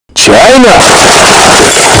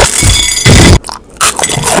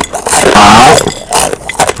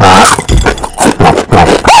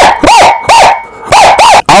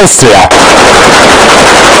Austria.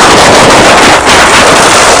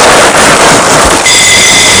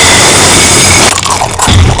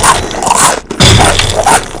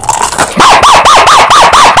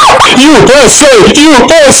 USA!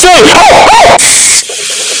 USA!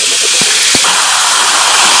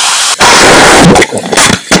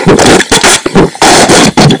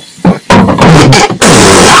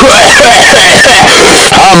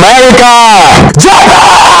 America!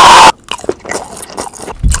 Japan!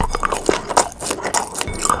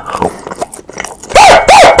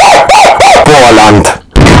 Poland!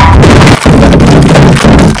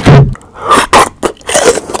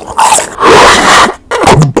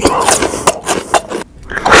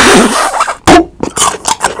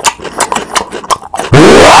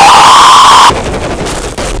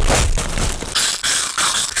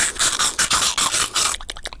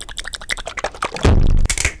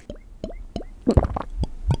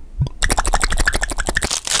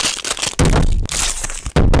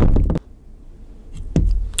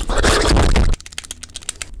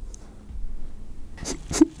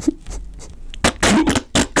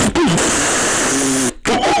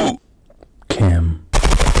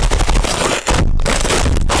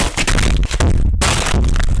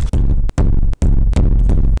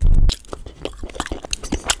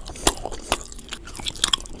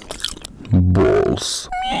 Balls.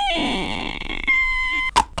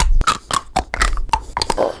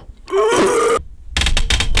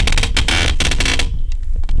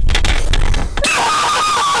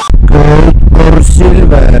 Gold or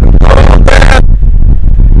silver?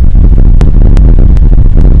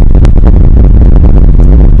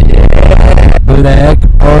 Yeah. Black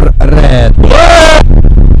or red?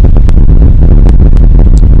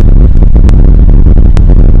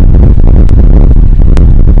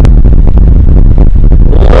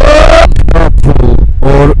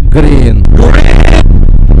 Green. Green.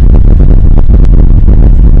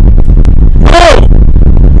 No.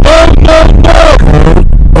 No, no, no. Gold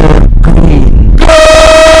or green.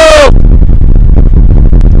 Gold.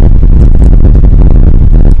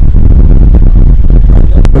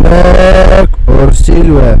 Black or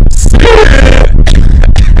silver.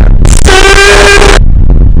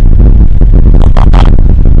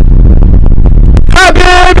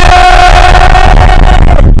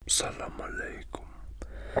 Salam alaikum. Salam alaikum.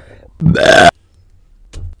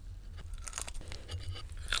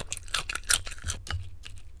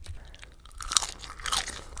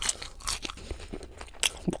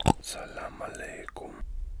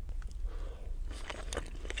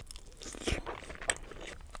 Salam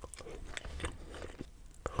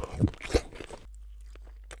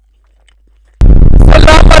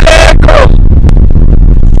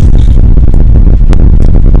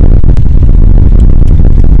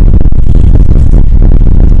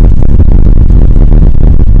alaikum.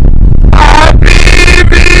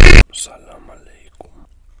 Salam alaikum.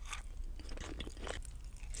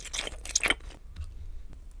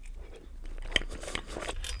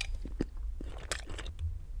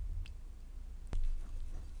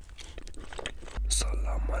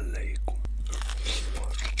 Salam alaikum.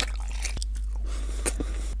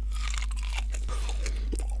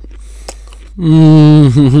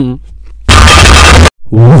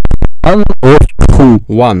 One or two?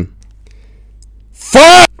 One.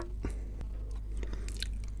 Fuck!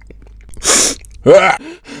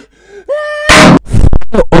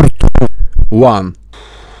 Or two? One.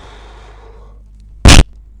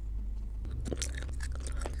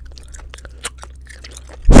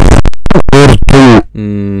 Or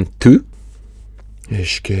two? Two?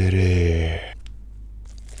 Eşkere.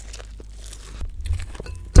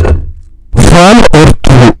 One or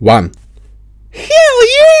two? One. Hell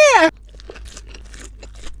yeah!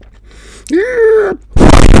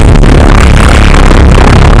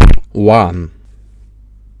 One.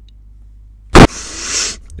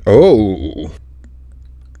 Oh.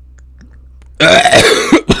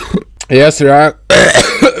 Yes, right.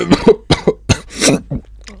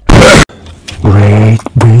 Great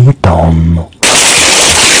Britain.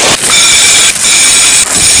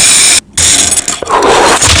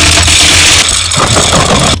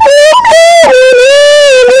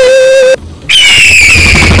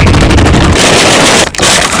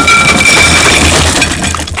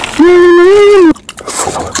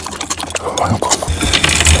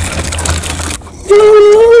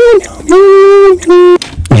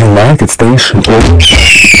 United Station.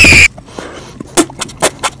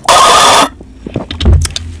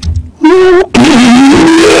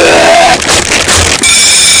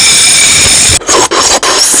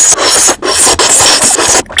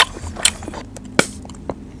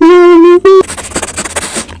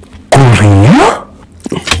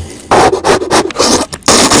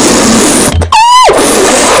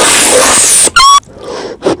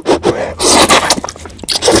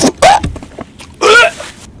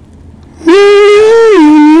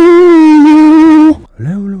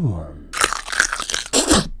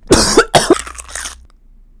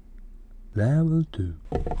 2.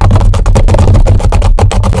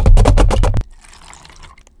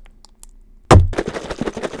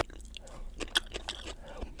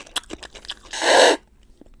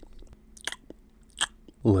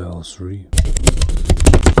 Level 3.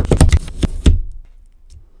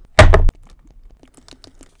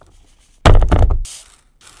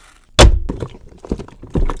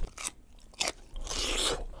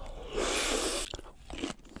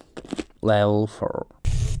 Level 4.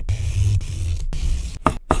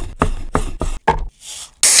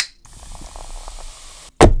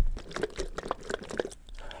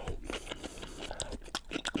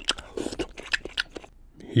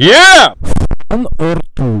 Yeah! 1 or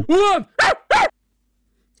 2? 1!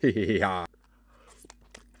 Yeah.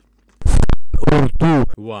 Or 2?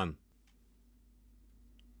 1.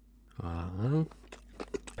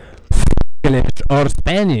 English or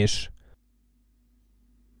Spanish?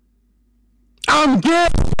 I'm gay!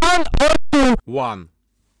 1 or 2? 1.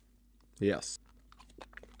 Yes.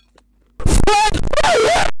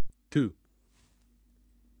 2.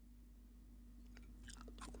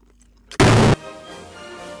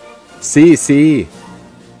 See.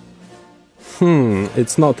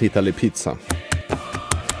 It's not Italy pizza.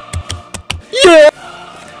 Yeah!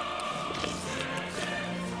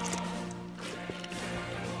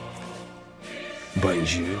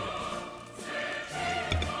 Bonjour.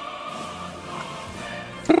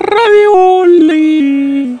 Ravioli!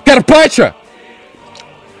 Carpaccio!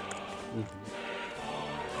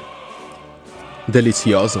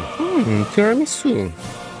 Delizioso. Tiramisù.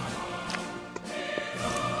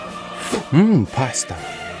 Pasta.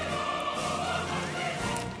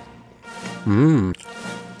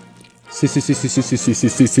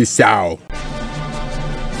 Sì, ciao.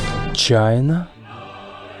 China?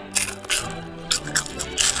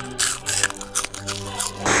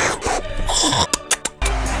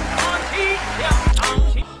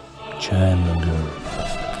 China girl.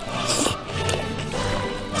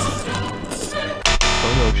 朋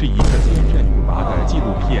友是一个清真古巴的纪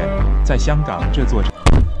录片，在香港这座城。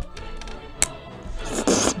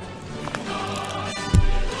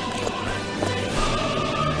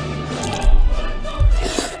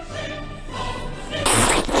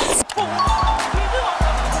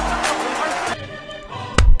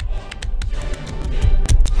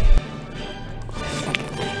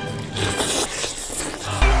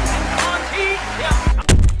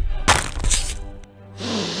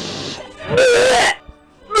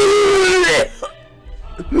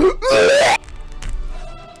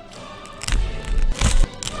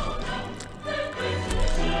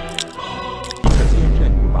一个清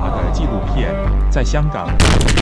真古巴的纪录片，在香港。